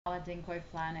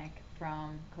Dinkoy-Flanick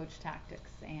from Coach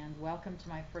Tactics, and welcome to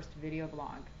my first video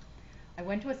blog. I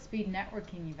went to a speed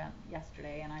networking event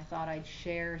yesterday and I thought I'd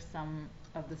share some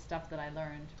of the stuff that I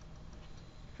learned.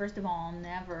 First of all,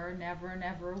 never, never,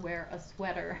 never wear a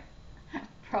sweater.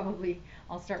 Probably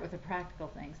I'll start with the practical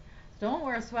things. Don't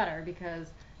wear a sweater because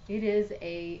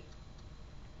it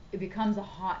becomes a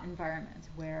hot environment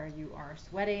where you are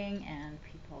sweating and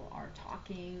people are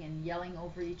talking and yelling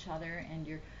over each other, and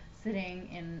you're sitting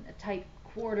in tight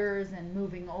quarters and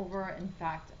moving over. In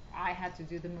fact, I had to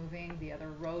do the moving. The other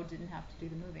row didn't have to do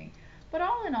the moving. But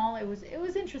all in all, it was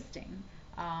interesting.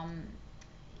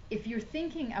 If you're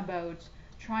thinking about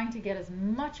trying to get as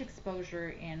much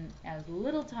exposure in as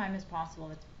little time as possible,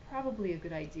 it's probably a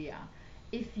good idea.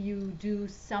 If you do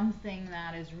something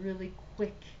that is really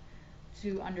quick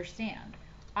to understand.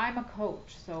 I'm a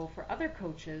coach, so for other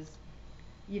coaches,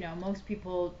 most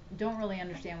people don't really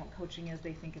understand what coaching is.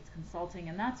 They think it's consulting,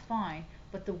 and that's fine.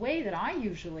 But the way that I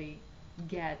usually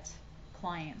get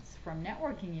clients from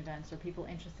networking events or people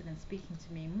interested in speaking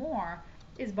to me more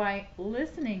is by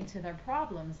listening to their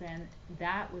problems, and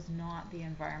that was not the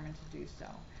environment to do so.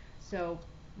 So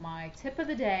my tip of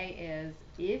the day is,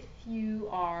 if you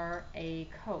are a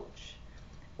coach,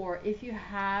 or if you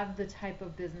have the type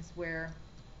of business where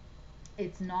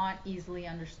it's not easily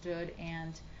understood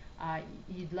and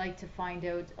you'd like to find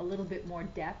out a little bit more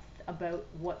depth about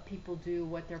what people do,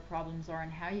 what their problems are,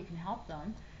 and how you can help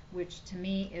them, which to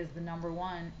me is the number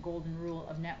one golden rule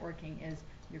of networking, is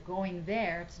you're going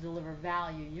there to deliver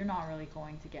value. You're not really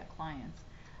going to get clients.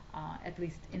 At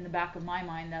least in the back of my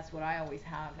mind, that's what I always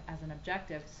have as an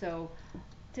objective. So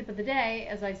tip of the day,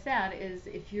 as I said, is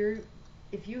if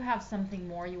you have something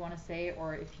more you want to say,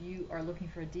 or if you are looking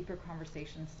for a deeper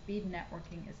conversation, speed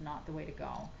networking is not the way to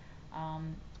go.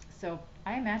 So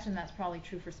I imagine that's probably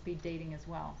true for speed dating as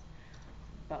well.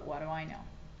 But what do I know?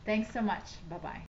 Thanks so much. Bye-bye.